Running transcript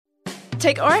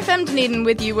Take ORFM Dunedin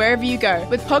with you wherever you go,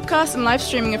 with podcasts and live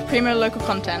streaming of primo local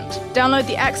content. Download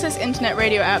the Access Internet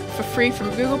Radio app for free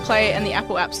from Google Play and the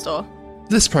Apple App Store.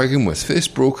 This programme was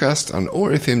first broadcast on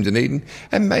ORFM Dunedin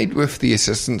and made with the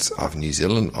assistance of New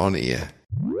Zealand On Air.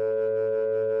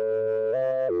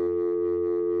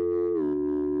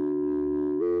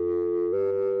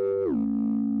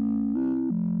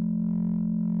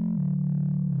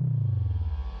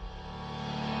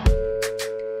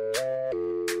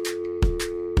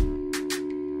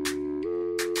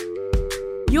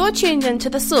 You're tuned into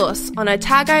The Source on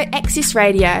Otago Access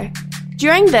Radio.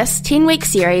 During this 10-week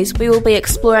series, we will be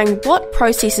exploring what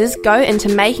processes go into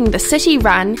making the city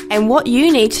run and what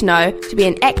you need to know to be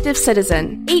an active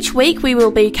citizen. Each week, we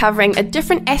will be covering a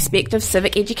different aspect of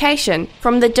civic education,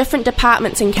 from the different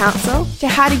departments in council to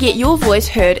how to get your voice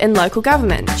heard in local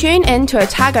government. Tune in to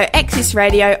Otago Access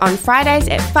Radio on Fridays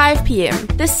at 5 p.m.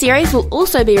 This series will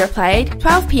also be replayed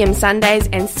 12 p.m. Sundays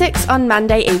and 6 on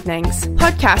Monday evenings.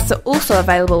 Podcasts are also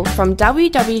available from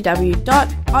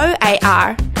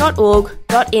www.oar.org.nz.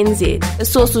 The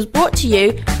Source was brought to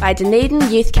you by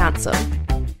Dunedin Youth Council.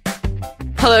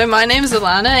 Hello, my name is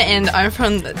Alana and I'm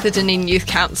from the Dunedin Youth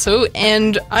Council,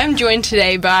 and I'm joined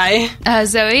today by...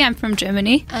 Zoe, I'm from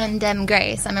Germany. And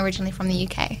Grace, I'm originally from the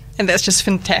UK. And that's just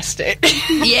fantastic.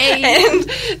 Yay!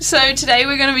 And so today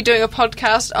we're going to be doing a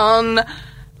podcast on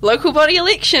local body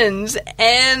elections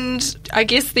and I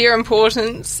guess their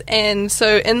importance. And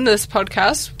so in this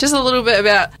podcast, just a little bit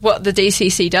about what the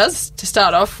DCC does to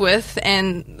start off with,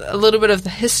 and a little bit of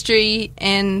the history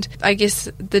and I guess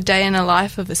the day in a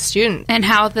life of a student. And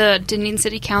how the Dunedin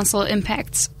City Council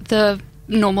impacts the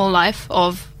normal life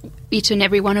of each and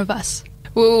every one of us.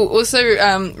 We'll also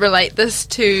relate this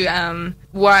to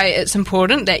why it's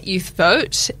important that youth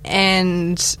vote,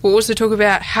 and we'll also talk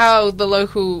about how the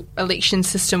local election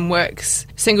system works,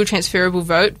 single transferable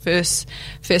vote versus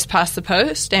first past the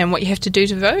post, and what you have to do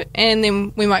to vote, and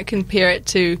then we might compare it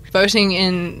to voting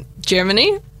in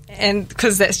Germany, and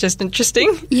because that's just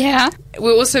interesting. Yeah.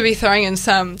 We'll also be throwing in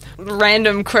some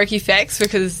random quirky facts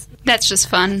because that's just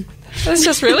fun. It's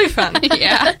just really fun.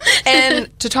 Yeah.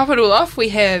 And to top it all off, we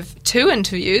have two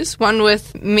interviews, one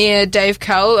with Mayor Dave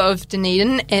Cull of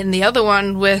Dunedin and the other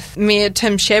one with Mayor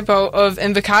Tim Shadbolt of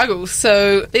Invercargill.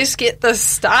 So let's get this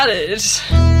started.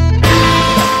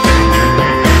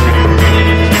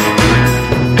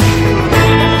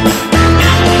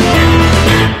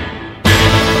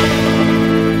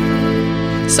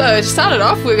 So to start it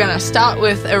off, we're going to start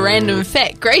with a random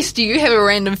fact. Grace, do you have a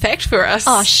random fact for us?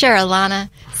 Oh, sure, Alana.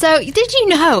 So, did you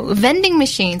know vending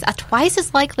machines are twice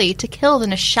as likely to kill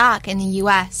than a shark in the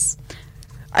US?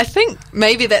 I think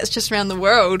maybe that's just around the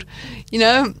world, you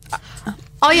know.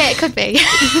 Oh, yeah, it could be.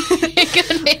 It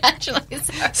could be, actually.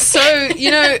 Sorry. So, you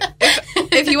know,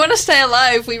 if you want to stay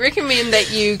alive, we recommend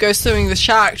that you go swimming with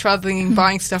sharks rather than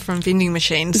buying stuff from vending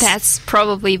machines. That's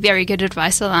probably very good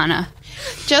advice, Alana.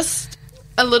 Just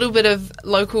a little bit of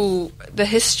the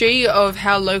history of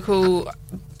how the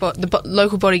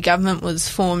local body government was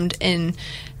formed in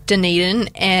Dunedin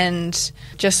and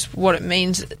just what it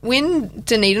means. When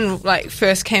Dunedin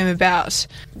first came about,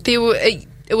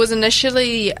 it was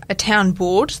initially a town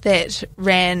board that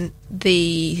ran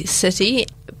the city,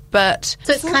 but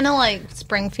so it's kind of like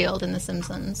Springfield in The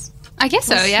Simpsons. I guess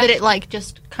so, yeah. That it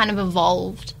just kind of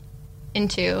evolved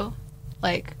into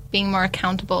being more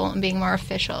accountable and being more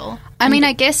official. I mean,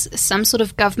 I guess some sort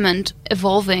of government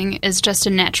evolving is just a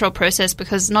natural process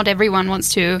because not everyone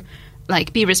wants to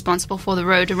be responsible for the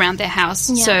road around their house.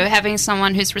 Yeah. So having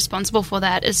someone who's responsible for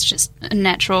that is just a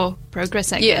natural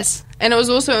progress, I guess. And it was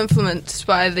also influenced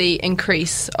by the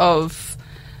increase of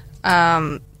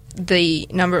the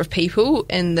number of people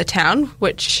in the town,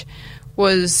 which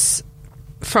was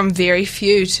from very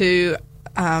few to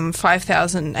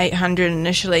 5,800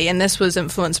 initially, and this was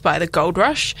influenced by the gold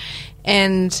rush.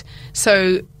 And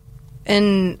so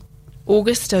in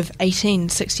August of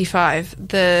 1865,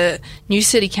 the new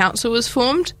city council was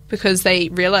formed because they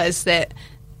realised that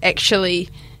actually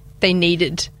they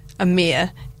needed a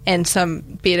mayor and some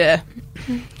better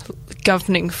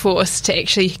governing force to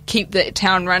actually keep the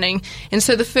town running. And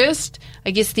so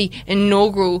the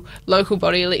inaugural local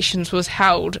body elections was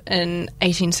held in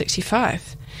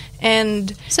 1865.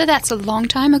 And so that's a long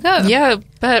time ago. Yeah,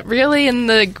 but really in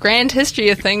the grand history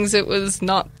of things, it was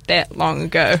not that long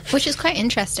ago. Which is quite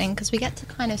interesting because we get to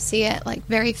kind of see it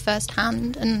very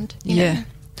first-hand and, you know.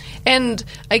 And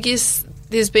I guess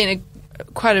there's been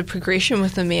quite a progression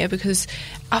with the mayor because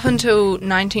up until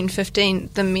 1915,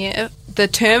 the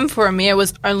term for a mayor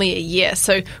was only a year.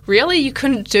 So really you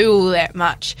couldn't do all that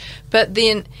much. But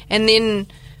then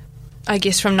I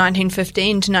guess from 1915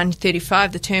 to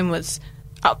 1935, the term was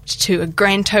up to a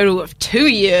grand total of 2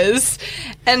 years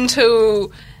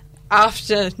until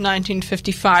after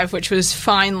 1955, which was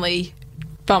finally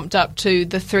bumped up to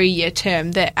the 3-year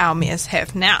term that our mayors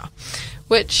have now,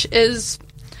 which is,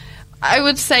 I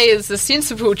would say, is a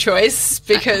sensible choice,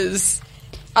 because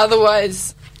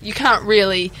otherwise you can't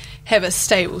really have a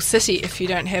stable city if you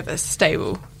don't have a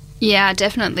stable... Yeah,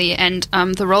 definitely. And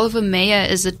the role of a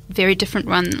mayor is a very different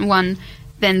one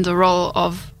than the role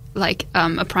of like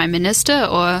a prime minister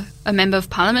or a member of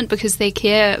parliament, because they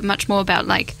care much more about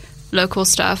like local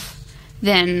stuff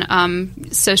than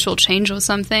social change or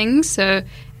something. So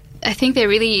I think they're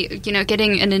really,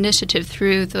 getting an initiative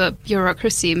through the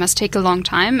bureaucracy must take a long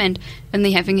time, and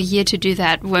only having a year to do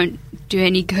that won't do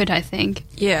any good, I think.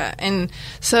 Yeah, and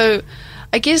so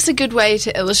I guess a good way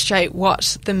to illustrate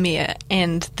what the mayor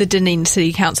and the Dunedin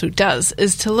City Council does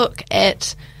is to look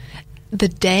at the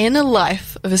day in the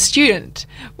life of a student,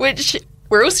 which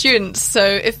we're all students,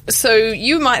 so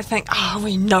you might think,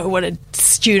 we know what a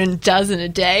student does in a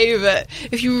day, but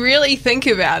if you really think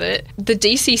about it, the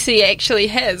DCC actually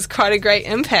has quite a great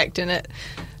impact in it.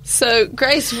 So,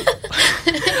 Grace,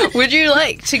 would you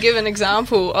like to give an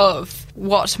example of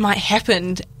what might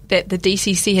happen that the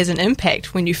DCC has an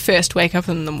impact when you first wake up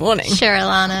in the morning? Sure,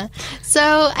 Alana.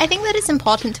 So I think that it's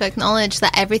important to acknowledge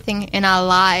that everything in our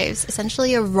lives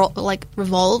essentially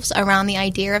revolves around the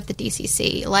idea of the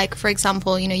DCC. Like, for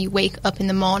example, you wake up in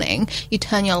the morning, you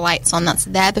turn your lights on, that's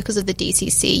there because of the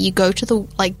DCC. You go to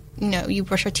the, you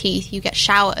brush your teeth, you get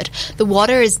showered. The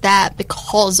water is there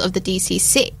because of the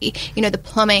DCC. The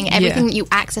plumbing, everything that you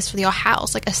access for your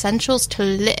house, like essentials to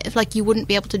live. Like, you wouldn't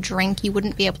be able to drink, you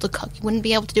wouldn't be able to cook, you wouldn't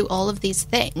be able to do all of these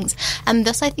things. And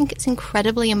thus, I think it's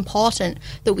incredibly important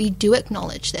that we do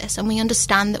acknowledge this and we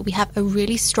understand that we have a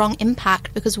really strong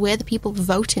impact because we're the people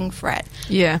voting for it.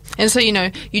 Yeah. And so,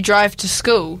 you drive to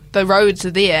school, the roads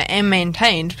are there and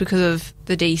maintained because of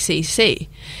the DCC.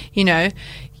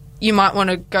 You might want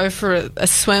to go for a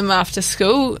swim after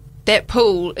school. That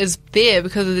pool is there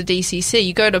because of the DCC.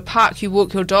 You go to a park, you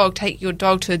walk your dog, take your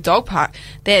dog to a dog park.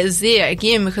 That is there,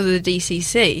 again, because of the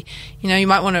DCC. You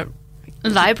might want to...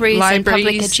 Libraries and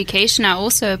public education are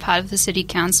also a part of the City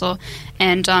Council,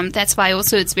 and that's why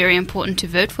also it's very important to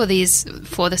vote for the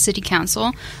City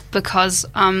Council, because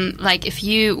if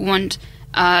you want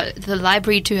the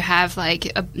library to have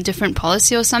like a different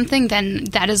policy or something, then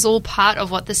that is all part of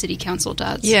what the City Council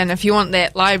does. Yeah, and if you want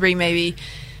that library maybe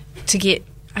to get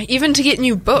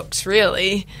new books,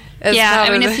 really.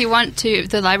 If you want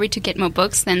the library to get more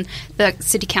books, then the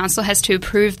City Council has to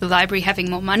approve the library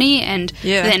having more money, and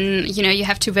then, you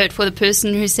have to vote for the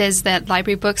person who says that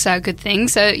library books are a good thing.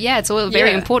 So, it's all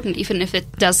very important, even if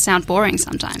it does sound boring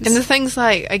sometimes. And the things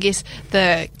like, I guess,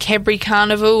 the Cadbury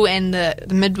Carnival and the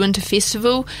Midwinter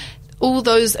Festival, all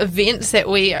those events that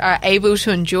we are able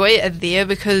to enjoy are there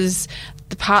because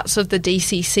the parts of the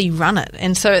DCC run it.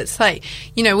 And so it's like,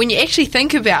 when you actually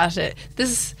think about it,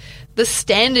 the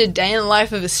standard day in the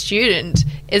life of a student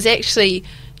is actually,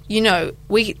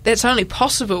 that's only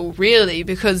possible really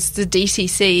because the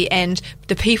DCC and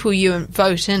the people you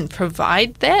vote in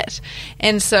provide that.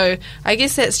 And so I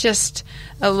guess that's just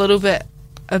a little bit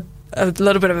of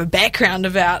a background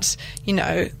about,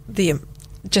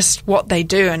 just what they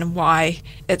do and why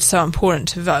it's so important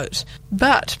to vote.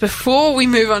 But before we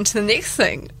move on to the next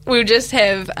thing, we'll just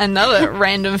have another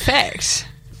random fact.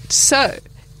 So,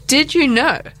 did you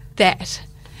know that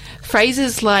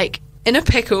phrases like in a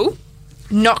pickle,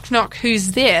 knock knock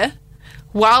who's there,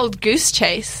 wild goose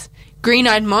chase,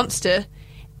 green-eyed monster,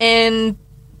 and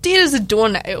dead as a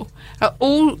doornail are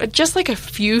all just like a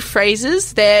few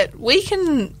phrases that we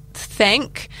can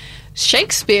thank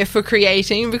Shakespeare for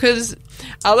creating, because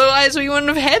otherwise we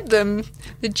wouldn't have had them.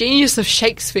 The genius of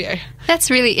Shakespeare.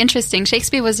 That's really interesting.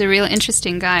 Shakespeare was a real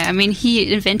interesting guy. I mean,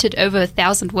 he invented over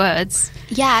 1,000 words.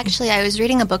 Yeah, actually, I was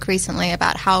reading a book recently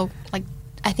about how,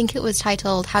 I think it was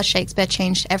titled How Shakespeare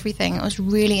Changed Everything. It was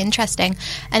really interesting.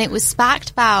 And it was sparked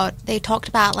about, they talked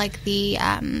about, the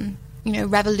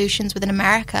revolutions within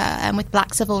America and with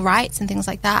black civil rights and things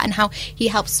like that, and how he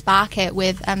helped spark it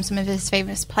with some of his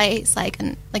famous plays,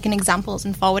 in examples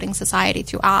in forwarding society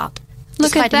through art.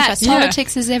 Look at that.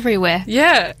 Politics is everywhere.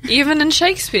 Yeah, even in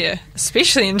Shakespeare.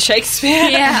 Especially in Shakespeare.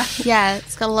 Yeah. Yeah,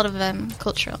 it's got a lot of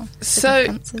cultural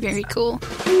significance. Very cool.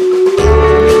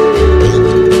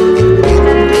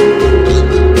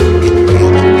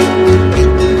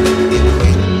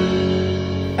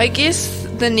 I guess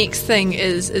the next thing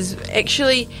is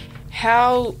actually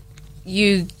how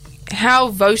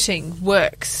voting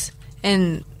works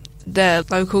in the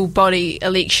local body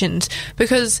elections,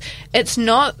 because it's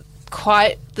not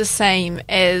quite the same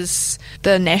as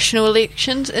the national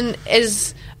elections. And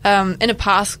as in a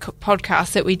past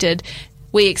podcast that we did,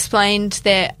 we explained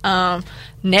that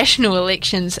national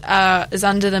elections is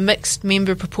under the mixed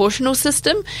member proportional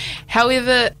system.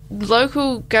 However,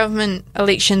 local government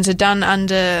elections are done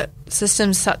under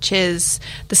systems such as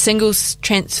the single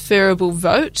transferable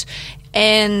vote,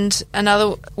 and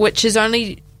another which is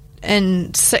only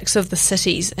in 6 of the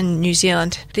cities in New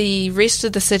Zealand. The rest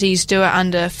of the cities do it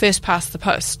under first past the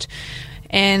post.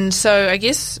 And so I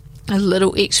guess a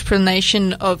little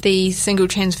explanation of the single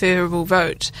transferable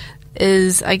vote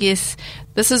is, I guess,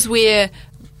 this is where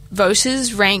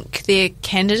voters rank their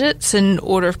candidates in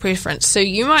order of preference. So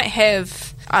you might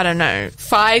have, I don't know,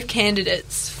 5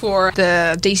 candidates for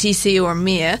the DCC or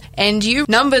mayor, and you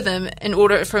number them in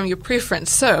order from your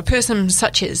preference. So a person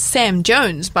such as Sam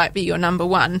Jones might be your number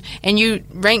 1, and you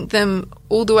rank them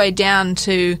all the way down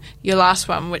to your last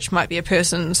one, which might be a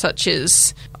person such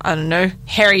as, I don't know,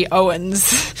 Harry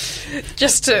Owens,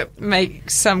 just to make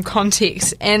some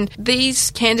context. And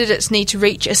these candidates need to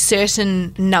reach a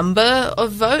certain number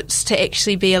of votes to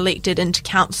actually be elected into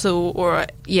council, or,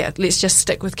 let's just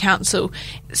stick with council.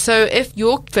 So if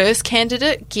your first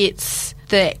candidate gets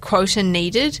that quota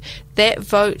needed, that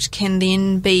vote can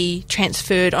then be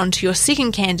transferred onto your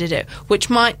second candidate, which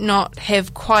might not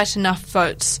have quite enough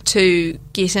votes to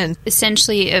get in.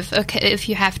 Essentially, if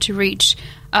you have to reach,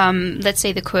 let's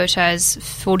say the quota is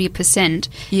 40%.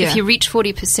 If you reach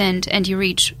 40% and you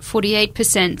reach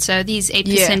 48%, so these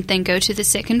 8% then go to the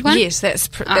second one? Yes, that's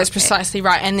precisely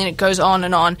right. And then it goes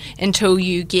on until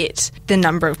you get the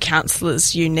number of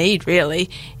councillors you need, really.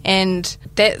 And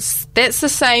that's the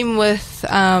same with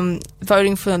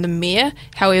voting for the mayor.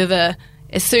 However,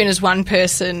 as soon as one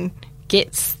person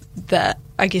gets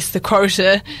the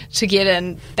quota to get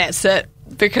in, that's it.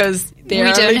 Because we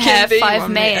don't have 5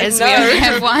 mayors. No, we only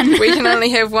have 1. We can only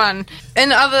have 1.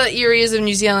 In other areas of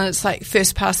New Zealand, it's like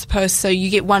first past the post, so you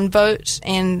get 1 vote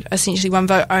and essentially 1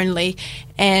 vote only,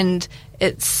 and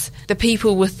it's the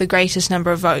people with the greatest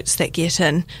number of votes that get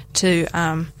in to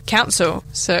council.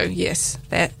 So yes,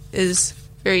 that is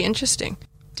very interesting.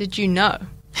 Did you know?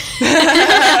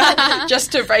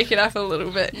 Just to break it up a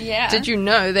little bit. Yeah. Did you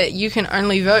know that you can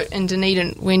only vote in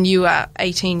Dunedin when you are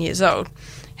 18 years old?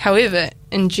 However,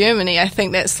 in Germany, I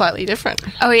think that's slightly different.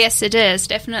 Oh, yes, it is,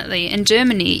 definitely. In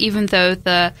Germany, even though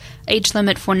the age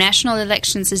limit for national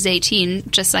elections is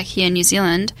 18, just like here in New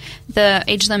Zealand, the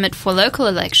age limit for local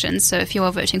elections, so if you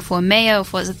are voting for a mayor or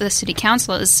for the city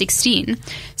council, is 16.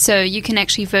 So you can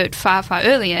actually vote far, far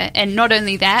earlier. And not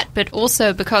only that, but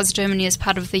also because Germany is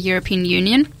part of the European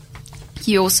Union,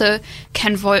 you also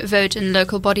can vote in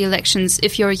local body elections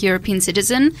if you're a European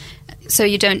citizen. So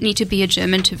you don't need to be a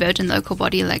German to vote in local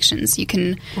body elections. You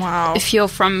can, if you're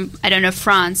from, I don't know,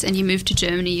 France and you move to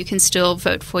Germany, you can still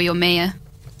vote for your mayor.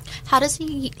 How does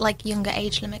the younger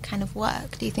age limit kind of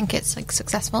work? Do you think it's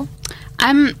successful?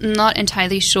 I'm not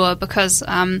entirely sure because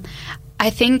I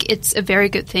think it's a very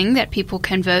good thing that people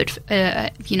can vote,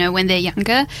 when they're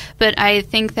younger. But I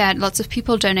think that lots of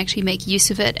people don't actually make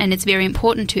use of it, and it's very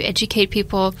important to educate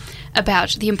people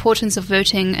about the importance of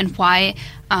voting and why,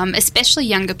 especially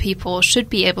younger people, should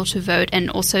be able to vote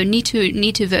and also need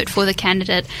to vote for the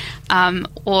candidate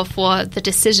or for the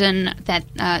decision that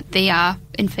they are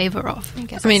in favour of.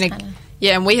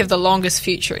 Yeah, and we have the longest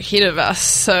future ahead of us,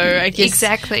 so I guess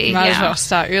exactly, might as well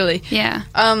start early. Yeah.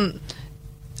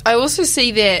 I also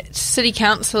see that city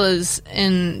councillors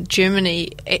in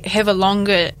Germany have a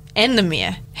longer, and the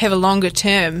mayor have a longer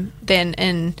term than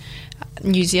in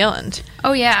New Zealand.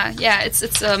 Oh yeah. It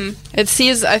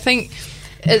says, I think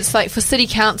it's like for city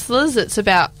councillors it's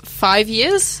about 5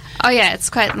 years. Oh yeah,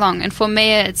 it's quite long, and for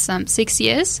mayor it's 6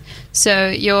 years. So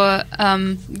you're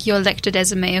elected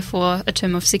as a mayor for a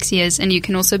term of 6 years, and you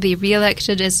can also be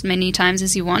re-elected as many times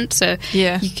as you want. So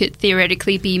you could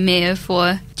theoretically be mayor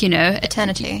for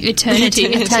eternity,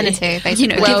 basically.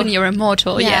 Given you're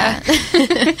immortal. Yeah.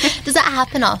 Does that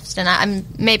happen often? I'm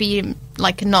maybe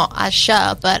not as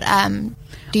sure, but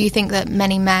do you think that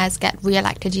many mayors get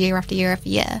re-elected year after year after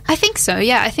year? I think so,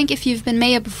 yeah. I think if you've been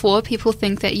mayor before, people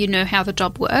think that you know how the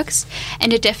job works,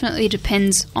 and it definitely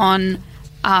depends on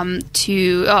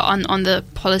the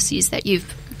policies that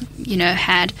you've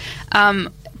had.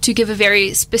 To give a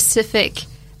very specific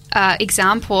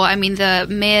example, I mean, the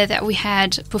mayor that we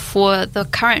had before the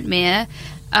current mayor,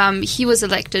 he was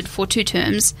elected for 2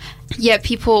 terms. Yeah,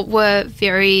 people were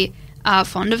very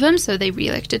fond of him, so they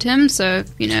re-elected him. So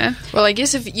Well, I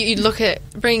guess if you look at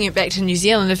bringing it back to New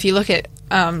Zealand, if you look at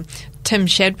Tim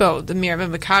Shadbolt, the mayor of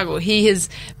Invercargill, he has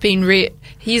been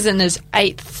he's in his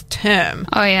 8th term.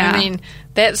 Oh yeah, I mean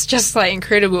that's just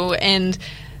incredible. And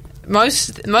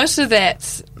most of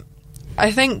that,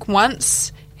 I think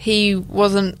once he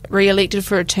wasn't re-elected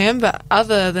for a term, but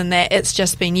other than that, it's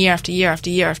just been year after year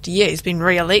after year after year he's been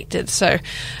re-elected. So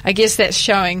I guess that's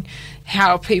showing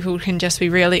how people can just be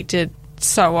re-elected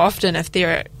so often if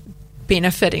they're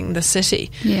benefiting the city.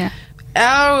 Yeah.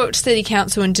 Our city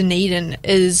council in Dunedin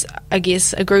is, I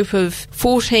guess, a group of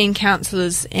 14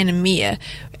 councillors and a mayor,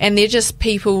 and they're just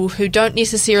people who don't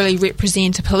necessarily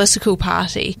represent a political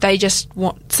party. They just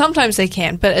want, sometimes they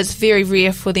can, but it's very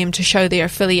rare for them to show their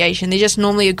affiliation. They're just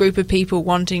normally a group of people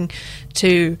wanting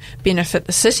to benefit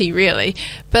the city, really.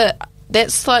 But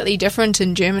that's slightly different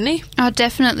in Germany. Oh,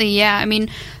 definitely, yeah. I mean,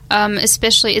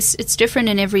 especially it's different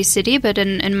in every city, but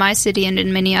in my city and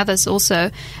in many others also,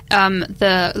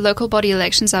 the local body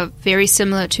elections are very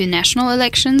similar to national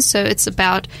elections. So it's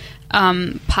about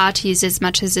parties as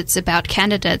much as it's about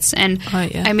candidates. And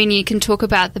I mean, you can talk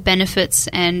about the benefits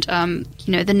and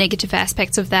the negative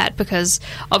aspects of that, because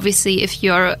obviously if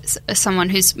you're someone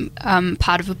who's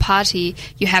part of a party,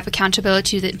 you have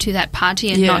accountability to that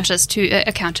party and not just to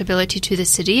accountability to the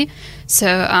city.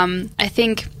 So I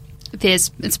think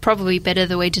it's probably better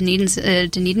the way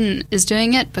Dunedin is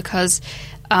doing it, because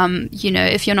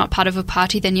if you're not part of a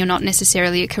party, then you're not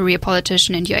necessarily a career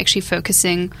politician, and you're actually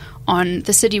focusing on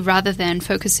the city rather than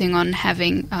focusing on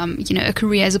having a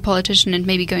career as a politician and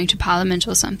maybe going to parliament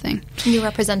or something. You're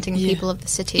representing the people of the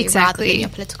city rather than your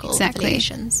political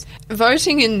affiliations.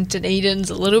 Voting in Dunedin's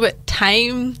a little bit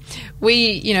tame.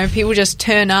 People just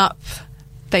turn up,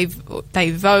 they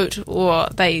vote, or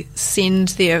they send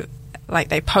their,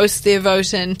 they post their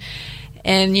vote in,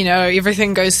 and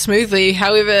everything goes smoothly.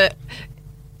 However,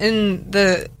 in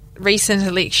the recent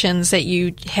elections that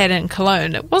you had in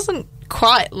Cologne, it wasn't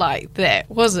quite like that,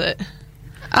 was it?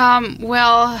 Do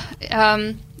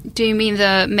you mean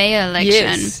the mayor election?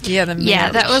 Yes, the mayor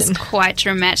election. That was quite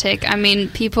dramatic. I mean,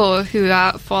 people who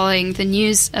are following the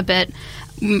news a bit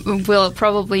will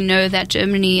probably know that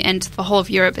Germany and the whole of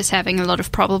Europe is having a lot of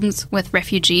problems with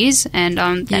refugees, and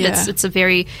it's a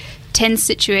very tense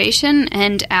situation.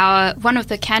 And one of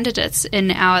the candidates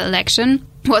in our election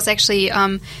was actually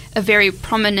a very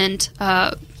prominent,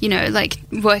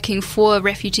 working for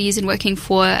refugees and working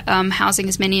for housing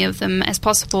as many of them as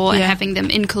possible and having them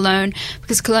in Cologne,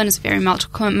 because Cologne is a very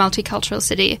multicultural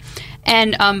city.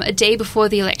 And a day before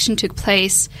the election took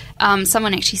place,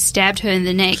 someone actually stabbed her in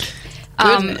the neck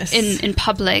in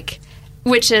public,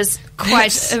 which is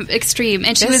quite extreme.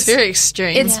 And that's very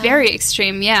extreme. It's very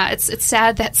extreme, yeah. It's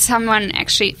sad that someone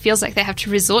actually feels like they have to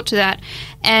resort to that.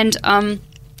 And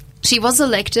she was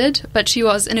elected, but she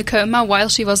was in a coma while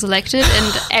she was elected,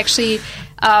 and actually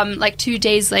 2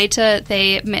 days later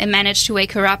they managed to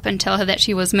wake her up and tell her that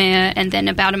she was mayor, and then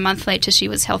about a month later she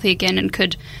was healthy again and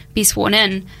could be sworn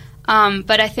in.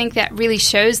 But I think that really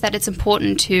shows that it's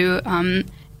important to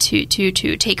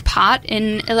take part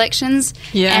in elections.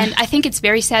 Yeah. And I think it's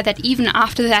very sad that even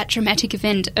after that dramatic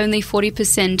event, only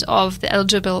 40% of the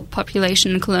eligible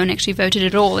population in Cologne actually voted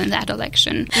at all in that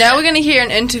election. Now we're going to hear an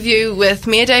interview with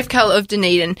Mayor Dave Cull of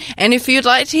Dunedin. And if you'd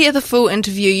like to hear the full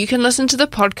interview, you can listen to the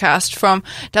podcast from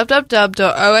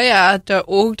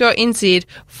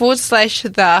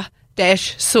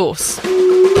www.oar.org.nz/the-source.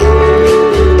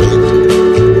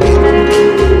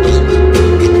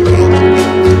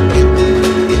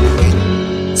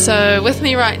 So with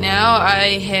me right now,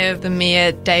 I have the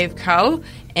Mayor, Dave Cull,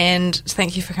 and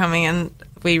thank you for coming in.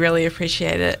 We really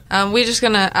appreciate it. We're just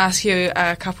going to ask you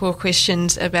a couple of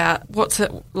questions about what's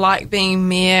it like being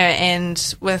mayor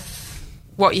and with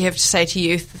what you have to say to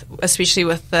youth, especially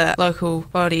with the local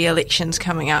body elections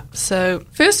coming up. So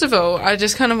first of all, I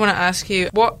just kind of want to ask you,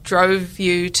 what drove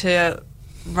you to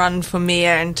run for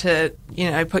mayor and to,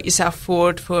 put yourself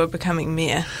forward for becoming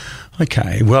mayor?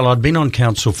 Okay, well, I'd been on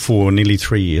council for nearly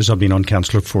 3 years. I've been on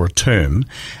council for a term,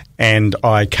 and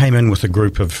I came in with a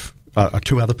group of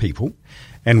 2 other people,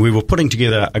 and we were putting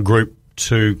together a group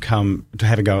to come to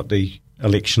have a go at the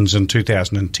elections in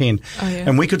 2010. Oh, yeah.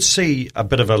 And we could see a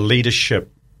bit of a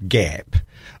leadership gap,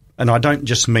 and I don't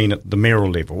just mean at the mayoral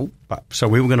level, but so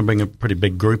we were going to bring a pretty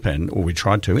big group in, or we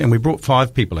tried to, and we brought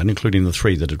 5 people in, including the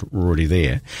 3 that were already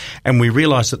there, and we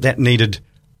realised that needed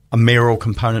a mayoral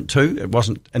component too. It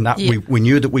wasn't enough. Yeah. We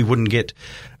knew that we wouldn't get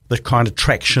the kind of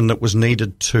traction that was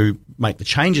needed to make the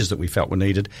changes that we felt were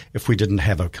needed if we didn't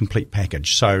have a complete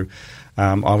package. So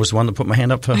I was the one that put my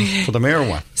hand up for the mayoral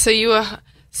one.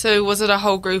 So was it a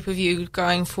whole group of you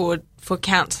going forward for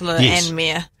councillor and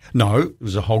mayor? No, it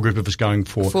was a whole group of us going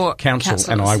for council,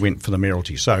 and I went for the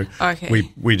mayoralty. So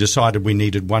we decided we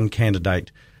needed one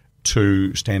candidate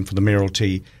to stand for the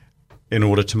mayoralty in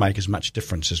order to make as much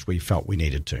difference as we felt we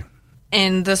needed to.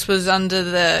 And this was under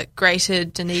the Greater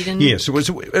Dunedin. Yes, it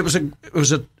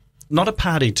was not a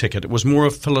party ticket. It was more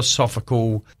a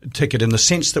philosophical ticket in the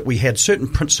sense that we had certain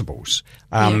principles.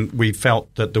 We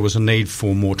felt that there was a need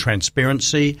for more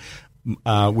transparency.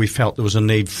 We felt there was a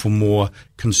need for more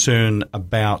concern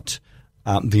about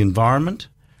the environment.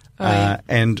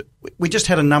 And we just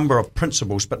had a number of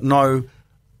principles, but no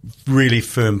really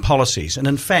firm policies. And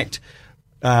in fact,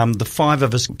 the five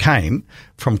of us came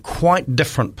from quite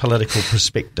different political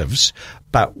perspectives,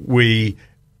 but we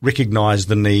recognised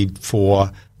the need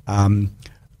for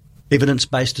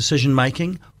evidence-based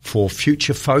decision-making, for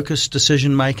future-focused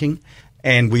decision-making,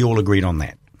 and we all agreed on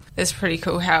that. It's pretty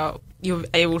cool how you're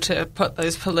able to put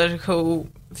those political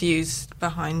views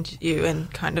behind you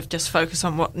and kind of just focus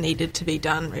on what needed to be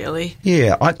done, really.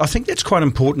 Yeah, I think that's quite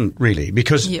important, really,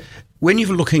 because when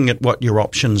you're looking at what your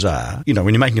options are,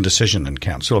 when you're making a decision in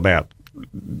council about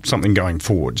something going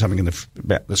forward, something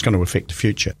that's going to affect the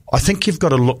future, I think you've got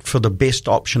to look for the best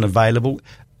option available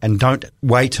and don't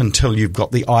wait until you've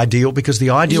got the ideal, because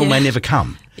the ideal may never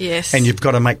come. Yes. And you've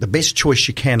got to make the best choice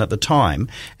you can at the time.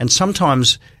 And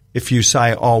sometimes if you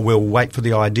say, we'll wait for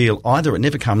the ideal, either it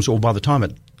never comes or by the time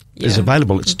it is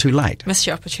available, it's too late. Missed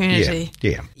your opportunity.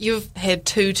 Yeah. You've had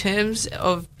 2 terms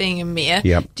of being a mayor.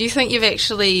 Yep. Do you think you've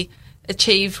actually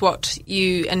achieved what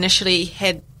you initially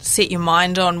had set your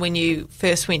mind on when you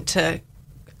first went to,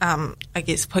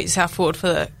 put yourself forward for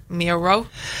the mayor role?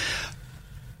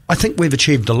 I think we've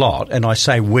achieved a lot, and I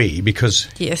say we because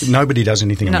nobody does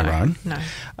anything on their own.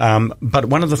 No. But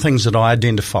one of the things that I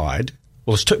identified,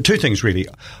 well, it's two things really.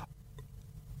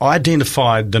 I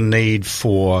identified the need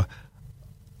for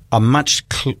a much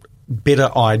better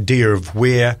idea of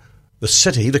where the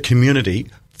city, the community,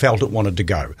 felt it wanted to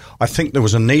go. I think there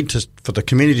was a need for the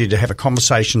community to have a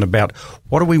conversation about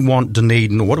what do we want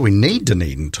Dunedin, or what do we need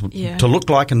Dunedin to look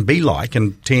like and be like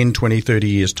in 10, 20, 30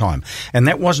 years' time. And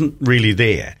that wasn't really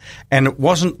there. And it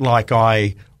wasn't like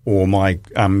I or my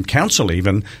council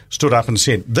even stood up and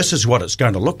said, this is what it's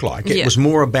going to look like. It was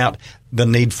more about the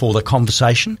need for the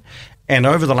conversation. And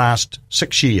over the last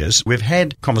 6 years, we've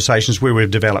had conversations where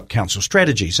we've developed council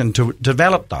strategies. And to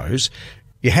develop those,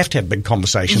 you have to have big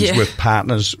conversations with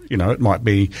partners. It might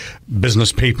be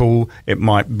business people, it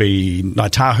might be Ngāi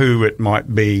Tahu, it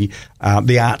might be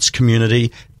the arts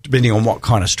community, depending on what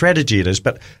kind of strategy it is.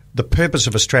 But the purpose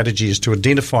of a strategy is to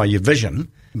identify your vision,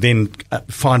 then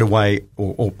find a way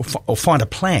or find a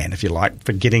plan, if you like,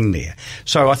 for getting there.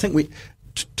 So I think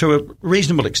to a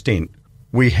reasonable extent,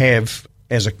 we have,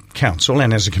 as a council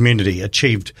and as a community,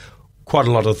 achieved quite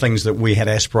a lot of things that we had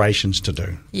aspirations to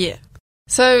do. Yeah.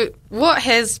 So what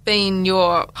has been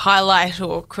your highlight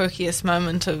or quirkiest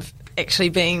moment of actually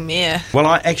being mayor? Well,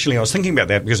 I was thinking about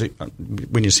that because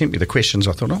when you sent me the questions,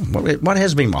 I thought, what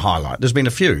has been my highlight? There's been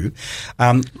a few.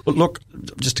 Look,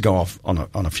 just to go off on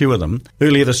a few of them.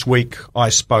 Earlier this week, I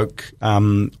spoke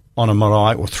on a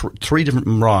marae, or 3 different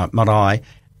marae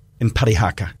in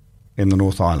Parihaka in the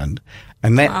North Island.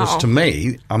 And that was, to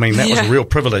me, that was a real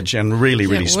privilege and really,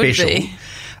 really special.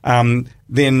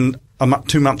 Then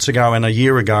 2 months ago and a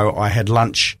year ago, I had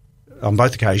lunch on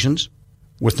both occasions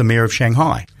with the Mayor of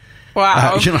Shanghai.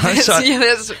 Wow.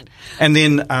 And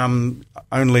then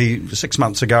only 6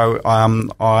 months ago,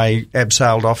 I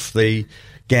abseiled off the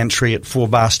gantry at 4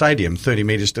 Bar Stadium, 30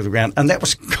 metres to the ground, and that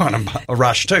was kind of a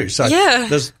rush too. So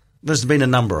there's been a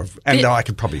number of, and I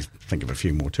could probably think of a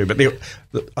few more too, but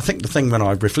I think the thing when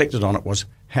I reflected on it was,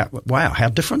 how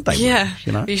different they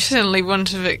were. You certainly wouldn't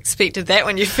have expected that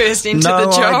when you first entered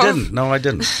the job. No, I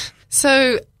didn't.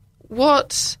 So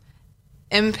what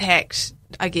impact,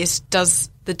 I guess, does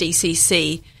the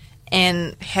DCC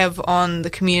have on the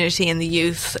community and the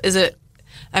youth? Is it,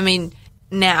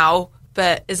 now,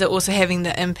 but is it also having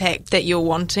the impact that you're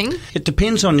wanting? It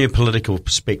depends on your political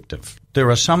perspective. There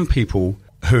are some people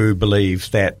who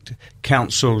believe that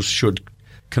councils should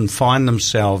confine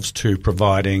themselves to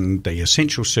providing the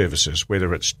essential services,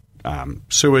 whether it's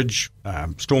sewage,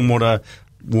 stormwater,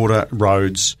 water,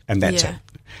 roads, and that's it.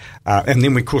 And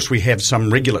then, of course, we have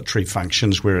some regulatory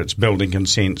functions where it's building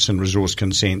consents and resource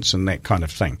consents and that kind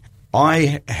of thing.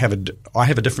 I have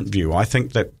a different view. I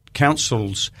think that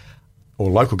councils or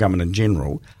local government in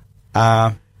general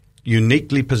are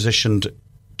uniquely positioned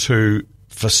to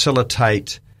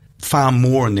facilitate far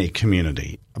more in their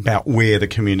community about where the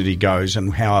community goes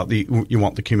and how you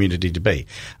want the community to be.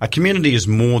 A community is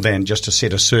more than just a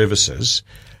set of services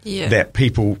that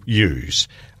people use.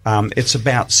 It's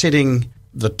about setting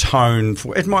the tone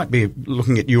for, it might be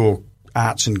looking at your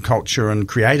arts and culture and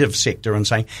creative sector and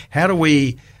saying, how do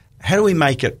we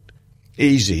make it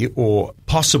easy or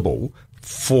possible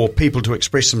for people to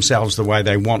express themselves the way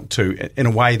they want to, in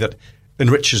a way that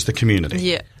enriches the community.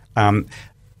 Yeah.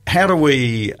 How do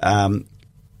we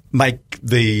make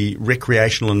the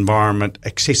recreational environment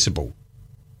accessible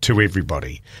to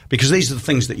everybody? Because these are the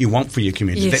things that you want for your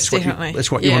community. Yes,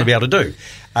 that's what you want to be able to do.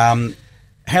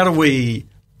 How do we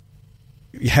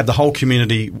have the whole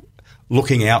community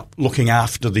looking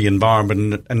after the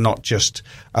environment and not just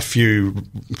a few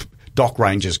dock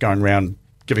rangers going around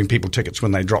giving people tickets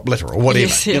when they drop litter or whatever,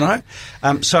 Yes, yeah. you know?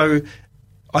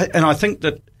 I think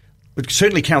that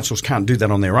certainly councils can't do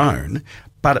that on their own,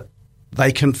 but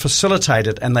they can facilitate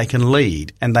it and they can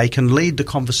lead the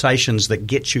conversations that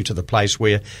get you to the place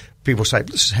where people say,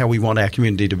 this is how we want our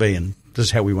community to be and this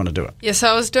is how we want to do it. Yeah, so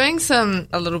I was doing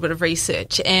a little bit of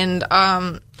research, and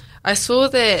I saw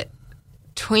that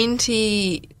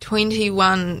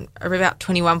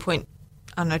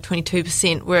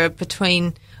 22% were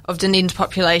of Dunedin's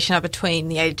population are between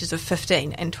the ages of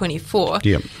 15 and 24.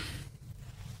 Yeah.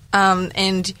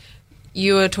 And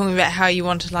you were talking about how you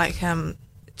wanted to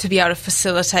be able to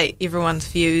facilitate everyone's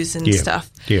views and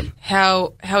stuff. Yeah.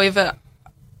 However,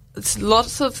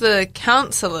 lots of the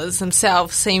councillors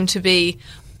themselves seem to be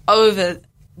over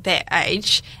that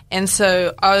age, and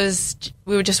so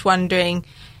we were just wondering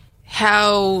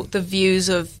how the views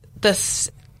of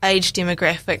this age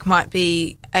demographic might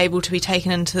be able to be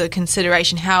taken into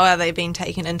consideration. How are they being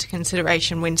taken into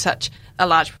consideration when such a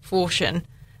large proportion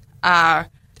are,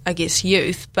 I guess,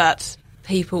 youth, but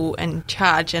people in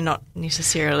charge are not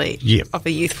necessarily of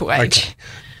a youthful age? Okay.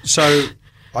 So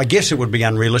I guess it would be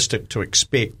unrealistic to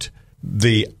expect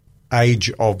the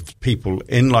age of people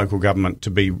in local government to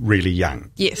be really young.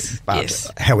 Yes, But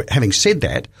yes. Having said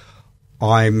that,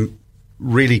 I'm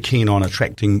really keen on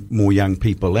attracting more young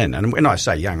people in. And when I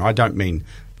say young, I don't mean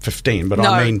 15, but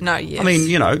I mean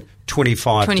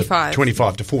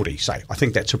 25 to 40, say. I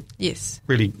think that's a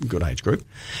really good age group,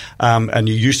 and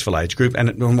a useful age group,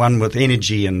 and one with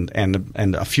energy and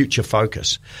a future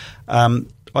focus.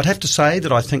 I'd have to say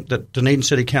that I think that Dunedin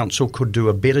City Council could do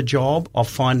a better job of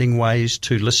finding ways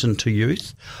to listen to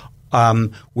youth.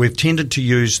 We've tended to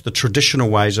use the traditional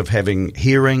ways of having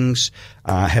hearings,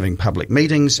 having public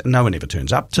meetings, and no one ever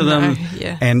turns up to them.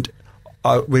 Yeah. And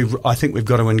I think we've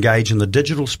got to engage in the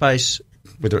digital space,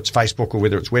 whether it's Facebook or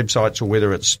whether it's websites or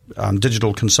whether it's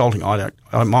digital consulting. I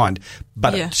don't mind.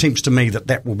 But it seems to me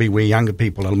that will be where younger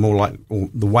people are more likely, or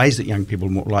the ways that young people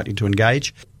are more likely to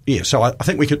engage. Yeah, so I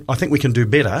think we can do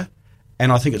better,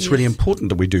 and I think it's really important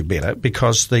that we do better,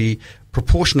 because the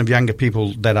proportion of younger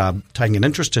people that are taking an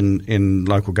interest in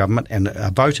local government and are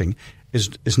voting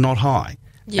is not high.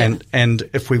 Yeah. And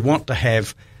if we want to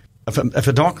have, if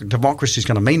a democracy is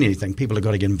going to mean anything, people have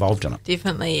got to get involved in it.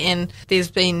 Definitely, and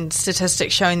there's been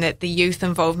statistics showing that the youth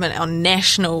involvement on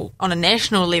a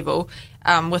national level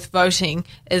with voting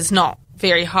is not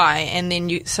very high, and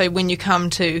then so when you come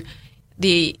to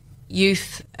the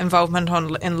youth involvement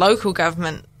in local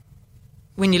government,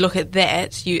 when you look at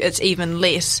that, it's even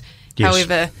less. Yes.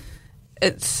 However,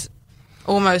 it's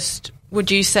almost, would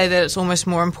you say that it's almost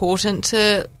more important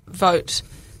to vote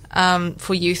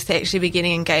for youth to actually be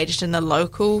getting engaged in the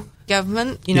local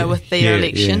government, with their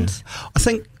elections? Yeah.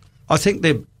 I think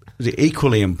they're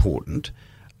equally important,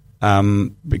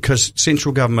 because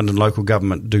central government and local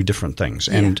government do different things.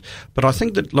 But I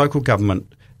think that local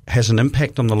government has an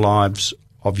impact on the lives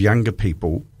of younger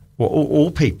people, or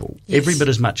all people, every bit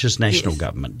as much as national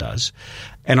government does.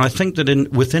 And I think that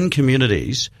within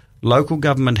communities, local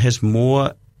government has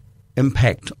more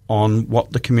impact on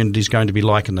what the community is going to be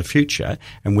like in the future,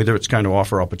 and whether it's going to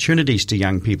offer opportunities to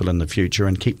young people in the future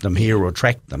and keep them here or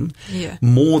attract them,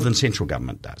 more than central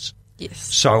government does.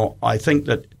 Yes. So I think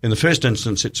that in the first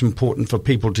instance, it's important for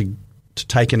people to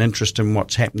take an interest in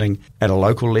what's happening at a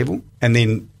local level, and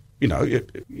then you know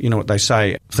what they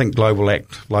say, think global,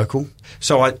 act local.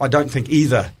 So I don't think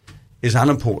either is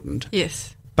unimportant.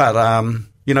 Yes. But,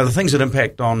 the things that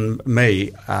impact on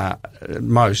me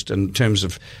most in terms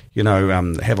of,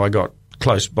 have I got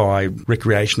close by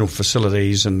recreational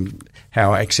facilities and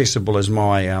how accessible is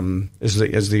my is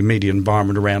the immediate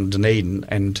environment around Dunedin,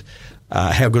 and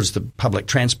how good is the public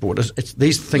transport. It's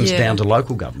these things down to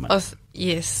local government.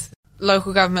 Yes.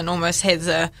 Local government almost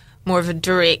has more of a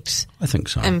direct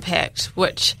impact,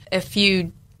 which if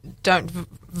you don't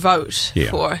vote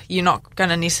for, you're not going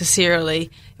to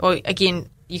necessarily, or again,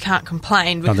 you can't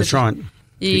complain because that's right.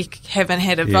 You haven't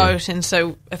had a vote, and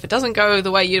so if it doesn't go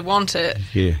the way you want it,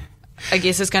 I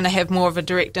guess it's going to have more of a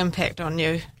direct impact on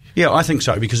you. Yeah, I think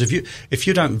so, because if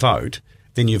you don't vote,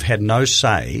 then you've had no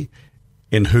say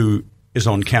in who is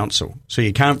on council. So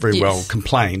you can't very well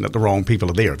complain that the wrong people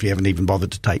are there if you haven't even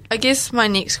bothered to take. I guess my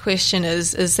next question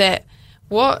is that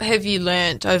What have you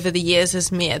learnt over the years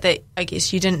as mayor that I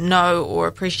guess you didn't know or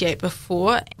appreciate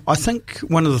before? I think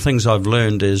one of the things I've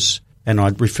learned is, and I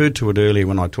referred to it earlier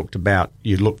when I talked about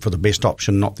you look for the best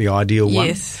option, not the ideal one.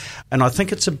 Yes. And I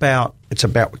think it's about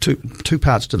two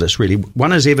parts to this, really.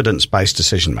 One is evidence-based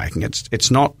decision-making.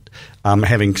 It's not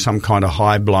having some kind of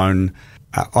high-blown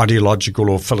ideological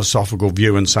or philosophical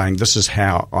view and saying this is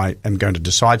how I am going to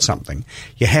decide something.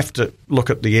 You have to look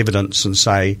at the evidence and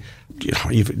say,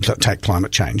 you take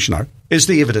climate change, is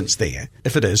the evidence there?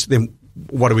 If it is, then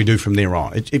what do we do from there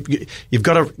on? You've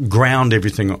got to ground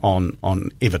everything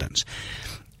on evidence.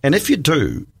 And if you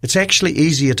do, it's actually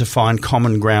easier to find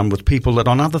common ground with people that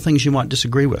on other things you might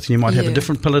disagree with. You might have a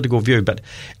different political view, but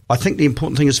I think the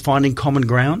important thing is finding common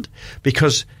ground,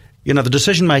 because the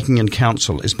decision-making in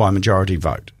council is by majority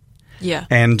vote. Yeah.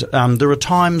 And there are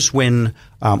times when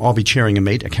I'll be chairing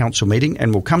a council meeting,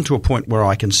 and we'll come to a point where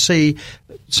I can see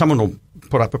someone will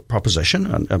put up a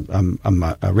proposition,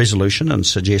 a resolution, and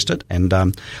suggest it, and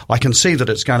I can see that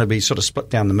it's going to be sort of split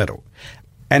down the middle.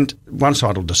 And one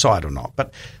side will decide or not.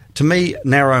 But to me,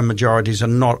 narrow majorities are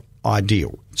not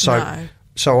ideal. So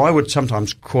I would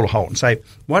sometimes call a halt and say,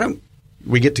 why don't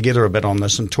we get together a bit on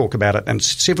this and talk about it and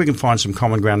see if we can find some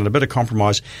common ground and a bit of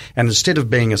compromise. And instead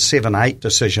of being a 7-8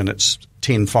 decision, it's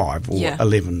 10-5 or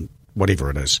 11,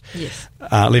 whatever it is,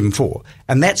 11-4.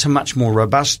 And that's a much more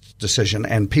robust decision,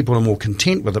 and people are more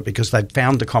content with it because they've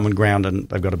found the common ground and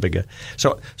they've got a bigger.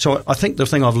 So I think the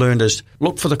thing I've learned is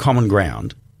look for the common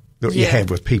ground that you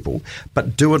have with people,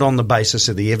 but do it on the basis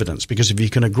of the evidence, because if you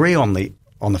can agree on the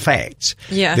facts,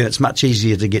 then it's much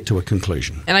easier to get to a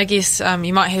conclusion. And I guess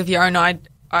you might have your own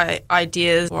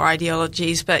ideas or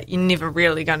ideologies, but you're never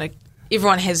really going to –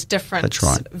 everyone has different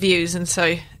views, and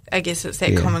so I guess it's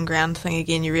that common ground thing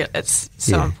again. It's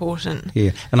so important.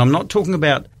 Yeah, and I'm not talking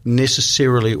about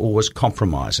necessarily always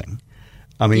compromising.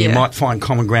 I mean, you might find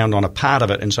common ground on a part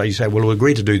of it, and so you say, well, we'll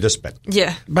agree to do this bit.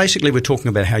 Yeah. Basically, we're talking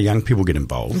about how young people get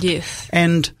involved. Yes.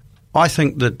 And I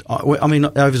think that,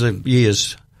 over the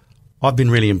years, I've been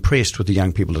really impressed with the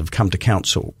young people that have come to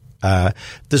council.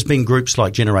 There's been groups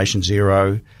like Generation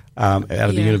Zero out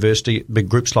of the university, big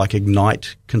groups like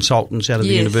Ignite consultants out of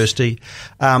the university,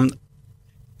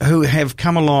 who have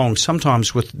come along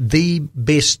sometimes with the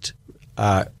best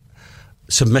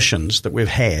submissions that we've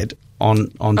had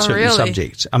on certain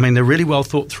subjects. I mean, they're really well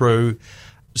thought through.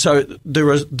 So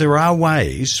there are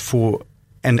ways for,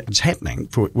 and it's happening,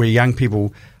 for where young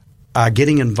people are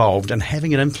getting involved and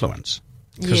having an influence.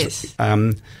 Yes.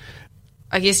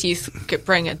 I guess you could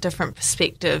bring a different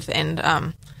perspective,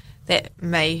 and that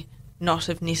may not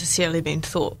have necessarily been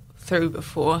thought through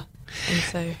before. And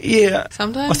so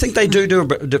sometimes I think they do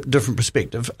a different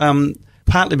perspective.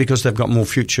 Partly because they've got more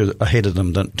future ahead of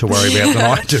them to worry about than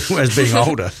I do as being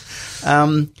older.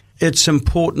 It's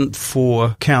important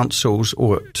for councils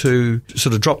to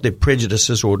sort of drop their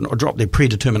prejudices or drop their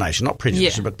predetermination, not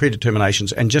prejudices, but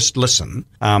predeterminations, and just listen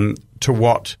to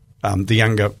what the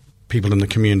younger people in the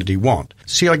community want.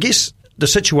 See, I guess the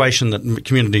situation that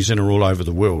communities in are all over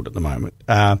the world at the moment,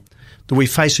 that we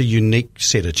face a unique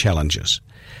set of challenges.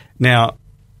 Now,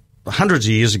 hundreds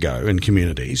of years ago in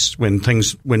communities, when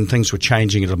things were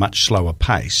changing at a much slower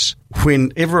pace,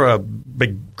 whenever a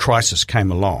big crisis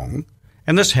came along,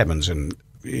 and this happens in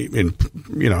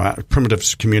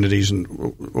primitive communities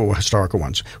or historical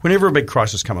ones, whenever a big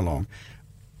crisis came along,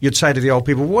 you'd say to the old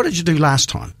people, "What did you do last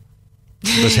time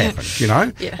this happened?"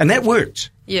 And that worked.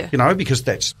 Yeah. Because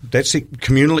that's the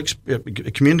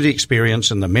community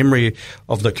experience and the memory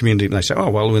of the community. And they say, oh,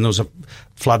 well, when there was a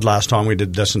flood last time, we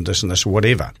did this and this and this or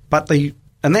whatever.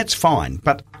 And that's fine.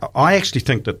 But I actually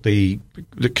think that the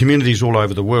communities all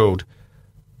over the world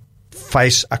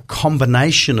face a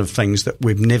combination of things that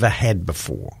we've never had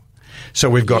before. So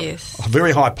we've got a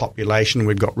very high population,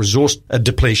 we've got resource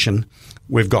depletion,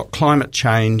 we've got climate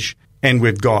change, and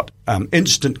we've got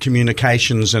instant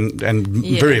communications and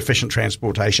very efficient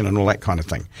transportation and all that kind of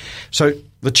thing. So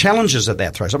the challenges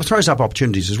that throws up, it throws up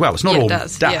opportunities as well. It's not all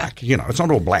dark, it's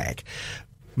not all black.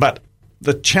 But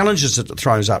the challenges that it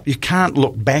throws up, you can't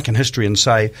look back in history and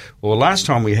say, well, last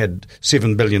time we had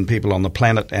 7 billion people on the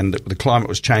planet and the climate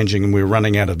was changing and we were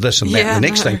running out of this and that and the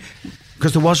next thing,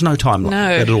 because there was no timeline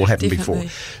that it all happened before.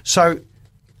 So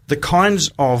the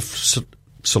kinds of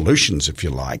solutions, if you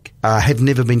like, have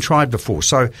never been tried before.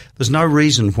 So there's no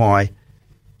reason why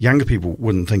younger people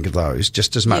wouldn't think of those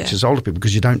just as much as older people,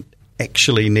 because you don't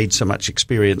actually need so much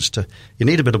experience you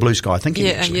need a bit of blue sky thinking,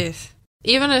 actually. Yes.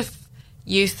 Even if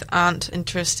youth aren't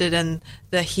interested in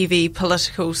the heavy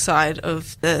political side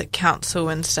of the council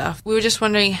and stuff, we were just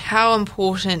wondering how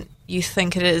important you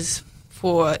think it is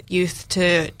for youth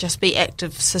to just be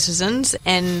active citizens,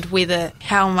 and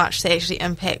how much they actually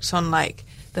impact on like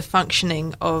the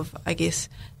functioning of, I guess,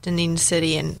 Dunedin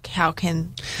City, and how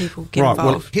can people get involved?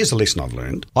 Well, here's a lesson I've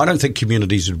learned. I don't think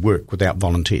communities would work without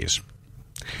volunteers.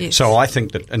 Yes. So I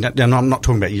think that, and I'm not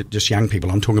talking about just young people,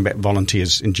 I'm talking about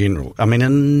volunteers in general. I mean,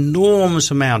 an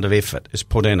enormous amount of effort is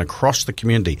put in across the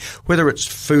community, whether it's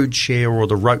Food Share or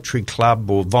the Rotary Club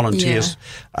or volunteers,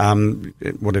 Volunteer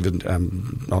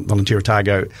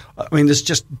Otago. I mean, there's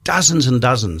just dozens and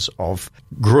dozens of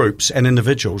groups and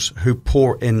individuals who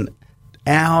pour in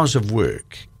hours of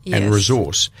work and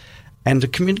resource, and the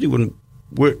community wouldn't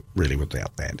work really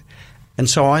without that. And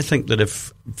so I think that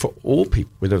if, for all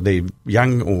people, whether they're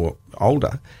young or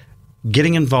older,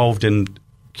 getting involved in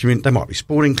community, they might be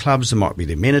sporting clubs, there might be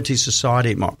the Amenities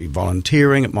Society, it might be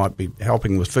volunteering, it might be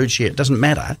helping with Food Share, it doesn't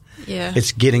matter. Yeah.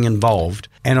 It's getting involved.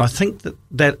 And I think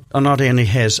that not only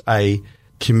has a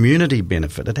community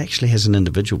benefit, it actually has an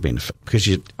individual benefit, because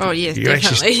you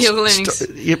definitely. You're learning.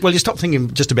 You stop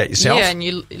thinking just about yourself. Yeah, and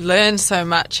you learn so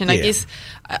much. And I guess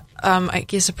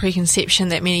a preconception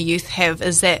that many youth have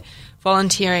is that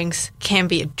volunteering can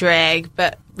be a drag,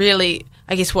 but really,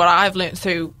 I guess what I've learnt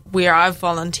through where I've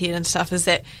volunteered and stuff is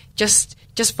that just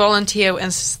volunteer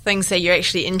in things that you're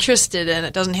actually interested in.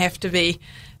 It doesn't have to be,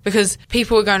 because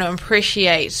people are going to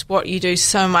appreciate what you do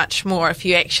so much more if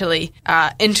you actually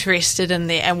are interested in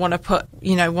there and want to put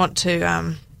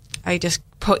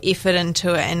effort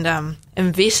into it and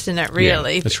invest in it,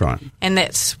 really. Yeah, that's right. And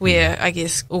that's where, I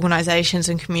guess, organisations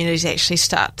and communities actually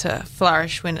start to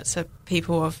flourish, when it's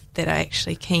people that are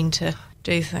actually keen to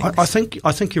do things. I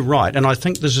think you're right, and I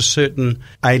think there's a certain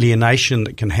alienation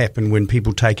that can happen when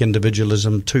people take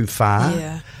individualism too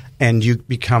far, and you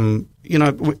become,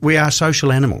 we are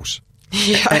social animals,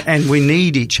 and we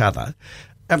need each other.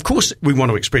 Of course, we want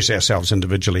to express ourselves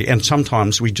individually, and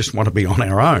sometimes we just want to be on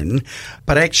our own.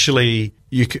 But actually,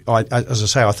 as I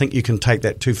say, I think you can take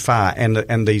that too far, and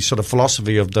the sort of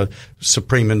philosophy of the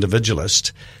supreme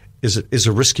individualist is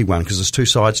a risky one, because there's two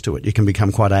sides to it. You can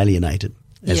become quite alienated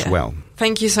as well.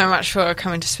 Thank you so much for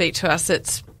coming to speak to us.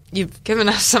 You've given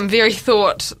us some very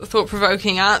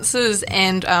thought-provoking answers,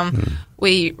 and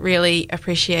we really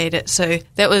appreciate it. So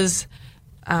that was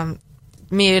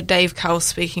Mayor Dave Cull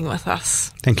speaking with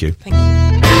us. Thank you. Thank you.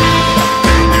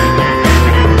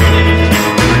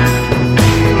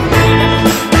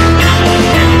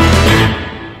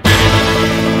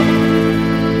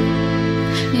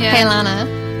 Hey,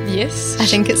 Alana. Yes. I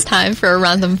think it's time for a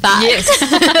random fact. Yes.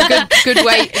 Good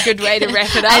way to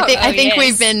wrap it up. I think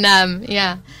we've been,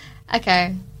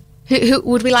 Okay. Who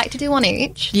would we like to do one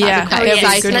each? Yeah.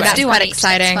 Let's do one quite each.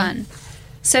 exciting. That's fun.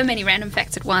 So many random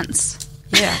facts at once.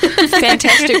 Yeah.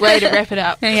 Fantastic way to wrap it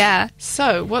up. Yeah.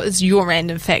 So, what is your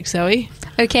random fact, Zoe?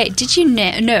 Okay, did you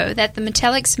know that the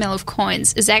metallic smell of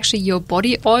coins is actually your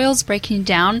body oils breaking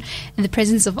down in the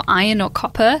presence of iron or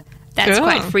copper? That's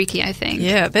quite freaky, I think.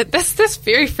 Yeah, that's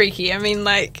very freaky. I mean,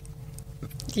 like,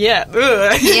 yeah.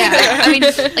 Ugh. Yeah, I mean,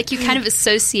 like, you kind of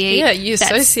associate... Yeah, you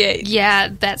associate.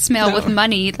 That smell with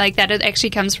money, like, that it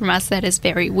actually comes from us. That is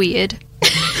very weird.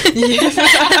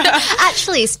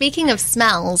 Actually, speaking of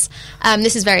smells,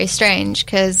 this is very strange,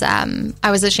 because I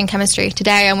was teaching chemistry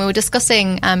today, and we were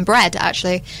discussing bread,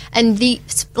 actually, and the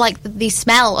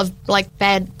smell of like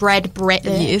bread.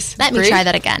 Yes. Let me try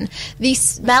that again. The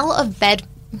smell of bed.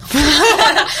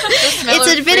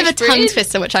 It's a bit of a tongue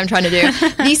twister, which I'm trying to do.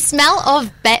 The smell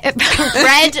of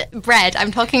bread.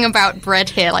 I'm talking about bread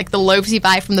here, like the loaves you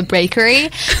buy from the bakery,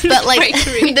 but like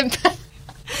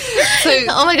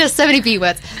oh my god, so many B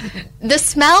words. The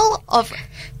smell of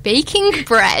baking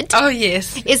bread. Oh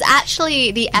yes, is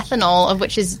actually the ethanol of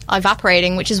which is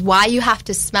evaporating, which is why you have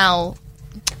to smell.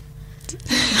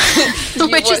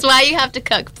 Is why you have to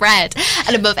cook bread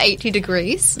at above 80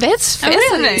 degrees. That's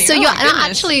fascinating. So you're not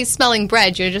actually smelling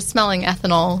bread; you're just smelling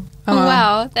ethanol. Oh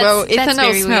wow! Well,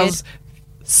 ethanol smells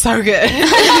so good.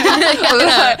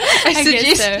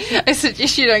 I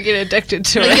suggest you don't get addicted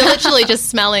to it. You're literally just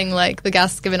smelling like the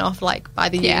gas given off like by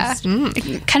the use.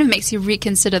 It kind of makes you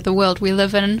reconsider the world we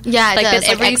live in. Yeah, it does.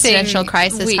 Like existential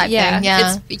crisis type thing.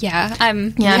 Yeah,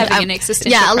 I'm having an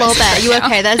existential crisis. Yeah, a little bit. Are you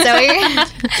okay there, Zoe?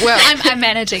 Well, I'm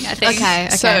managing, I think. Okay.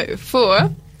 So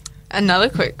for another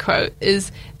quick quote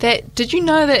is that, did you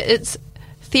know that it's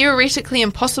theoretically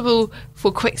impossible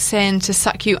for quicksand to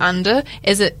suck you under,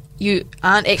 as you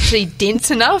aren't actually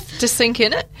dense enough to sink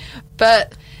in it,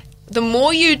 but the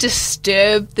more you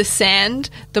disturb the sand,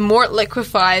 the more it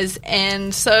liquefies,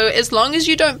 and so as long as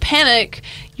you don't panic,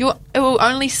 it will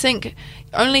only sink,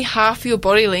 only half your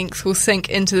body length will sink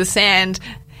into the sand.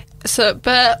 So,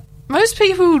 but most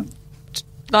people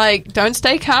like, don't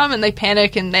stay calm and they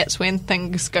panic, and that's when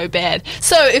things go bad.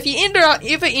 So if you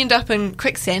ever end up in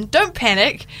quicksand, don't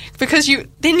panic, because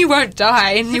then you won't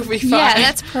die and you'll be fine. Yeah,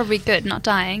 that's probably good, not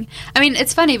dying. I mean,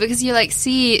 it's funny because you like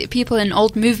see people in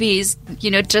old movies,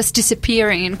 just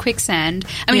disappearing in quicksand.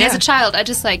 I mean, as a child, I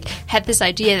just like had this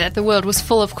idea that the world was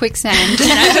full of quicksand,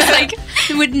 and I just like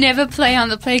would never play on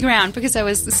the playground because I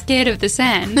was scared of the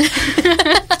sand.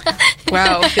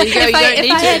 Well, there you go. You don't need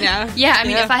to now. Yeah, I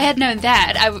mean, if I had known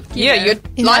that, I would. Your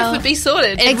life would be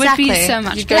sorted. It would be so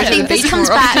much better. I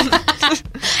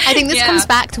think this comes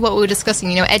back to what we were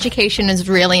discussing. Education is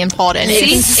really important. It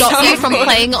can stop you from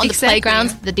playing on the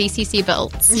playgrounds the DCC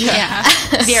built. Yeah.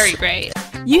 Very great.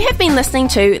 You have been listening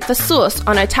to The Source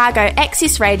on Otago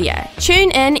Access Radio.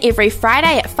 Tune in every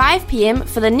Friday at 5 p.m.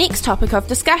 for the next topic of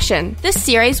discussion. This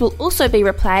series will also be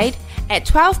replayed at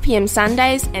 12 p.m.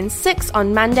 Sundays and 6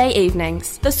 on Monday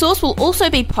evenings. The Source will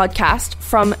also be podcast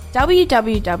from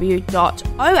www.oar.org.nz.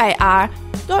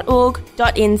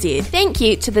 Thank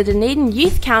you to the Dunedin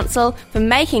Youth Council for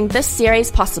making this series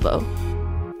possible.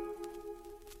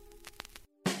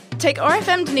 Take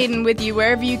ORFM Dunedin with you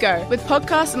wherever you go, with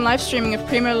podcasts and live streaming of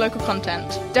premier local content.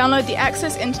 Download the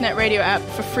Access Internet Radio app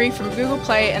for free from Google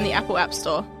Play and the Apple App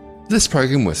Store. This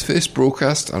program was first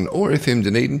broadcast on ORFM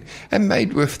Dunedin and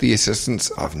made with the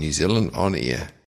assistance of New Zealand On Air.